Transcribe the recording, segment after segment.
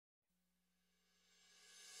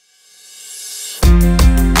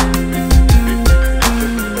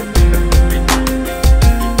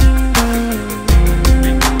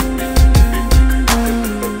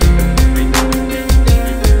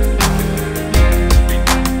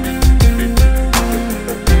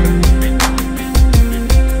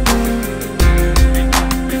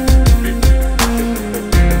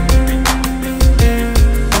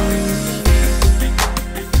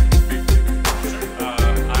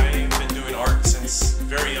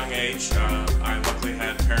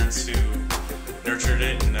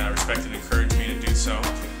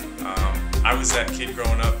was that kid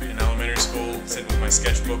growing up in elementary school, sitting with my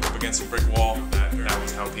sketchbook up against a brick wall. That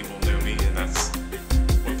was how people knew me, and that's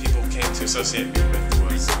what people came to associate me with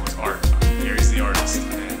was art. Gary's the artist,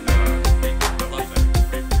 and I love that.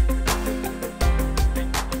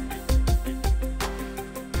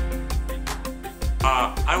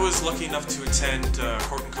 I was lucky enough to attend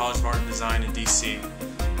Corcoran College of Art and Design in DC.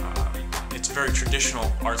 It's a very traditional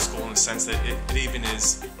art school in the sense that it even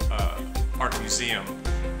is art museum,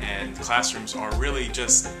 and the classrooms are really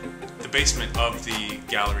just the basement of the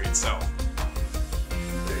gallery itself.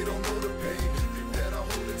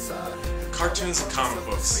 Cartoons and comic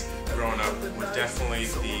books growing up were definitely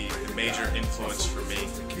the major influence for me.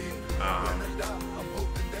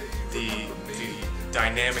 The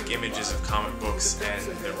dynamic images of comic books and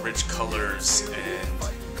the rich colors and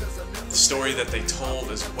the story that they told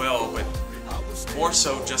as well, but more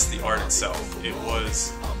so just the art itself. It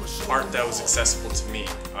was art that was accessible to me.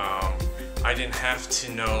 I didn't have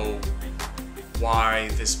to know why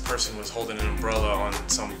this person was holding an umbrella on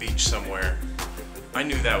some beach somewhere. I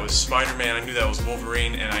knew that was Spider-Man, I knew that was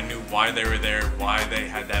Wolverine, and I knew why they were there, why they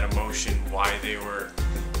had that emotion, why they were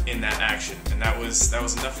in that action. And that was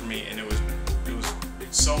enough for me, and it was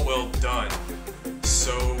so well done,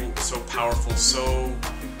 so powerful, so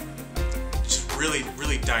just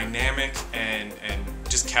really dynamic, and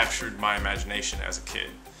just captured my imagination as a kid.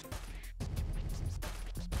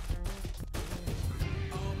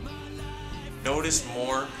 Noticed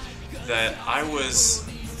more that I was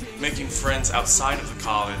making friends outside of the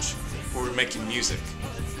college who were making music.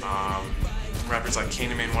 Rappers like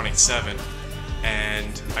Candyman 187,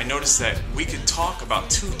 and I noticed that we could talk about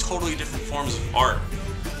two totally different forms of art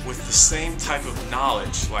with the same type of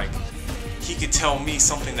knowledge. Like, he could tell me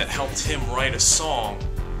something that helped him write a song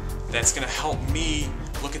that's going to help me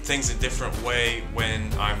look at things a different way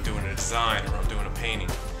when I'm doing a design or I'm doing a painting.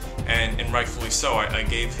 And rightfully so, I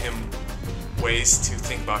gave him ways to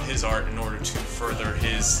think about his art in order to further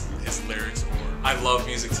his lyrics. I love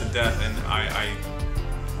music to death, and I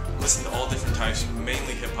listen to all different types,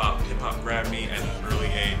 mainly hip-hop. Hip-hop grabbed me at an early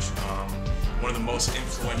age. One of the most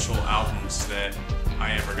influential albums that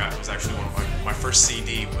I ever got was actually my first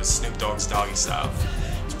CD was Snoop Dogg's Doggy Style.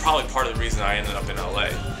 It's probably part of the reason I ended up in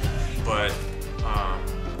LA, but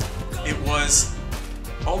it was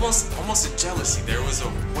almost a jealousy. There was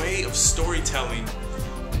a way of storytelling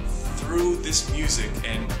through this music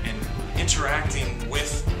and interacting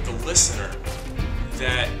with the listener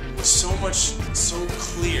that was so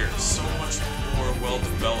clear, so much more well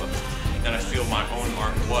developed than I feel my own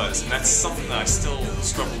art was. And that's something that I still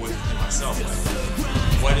struggle with myself.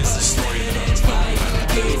 Like, what is the story that I'm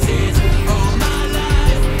telling?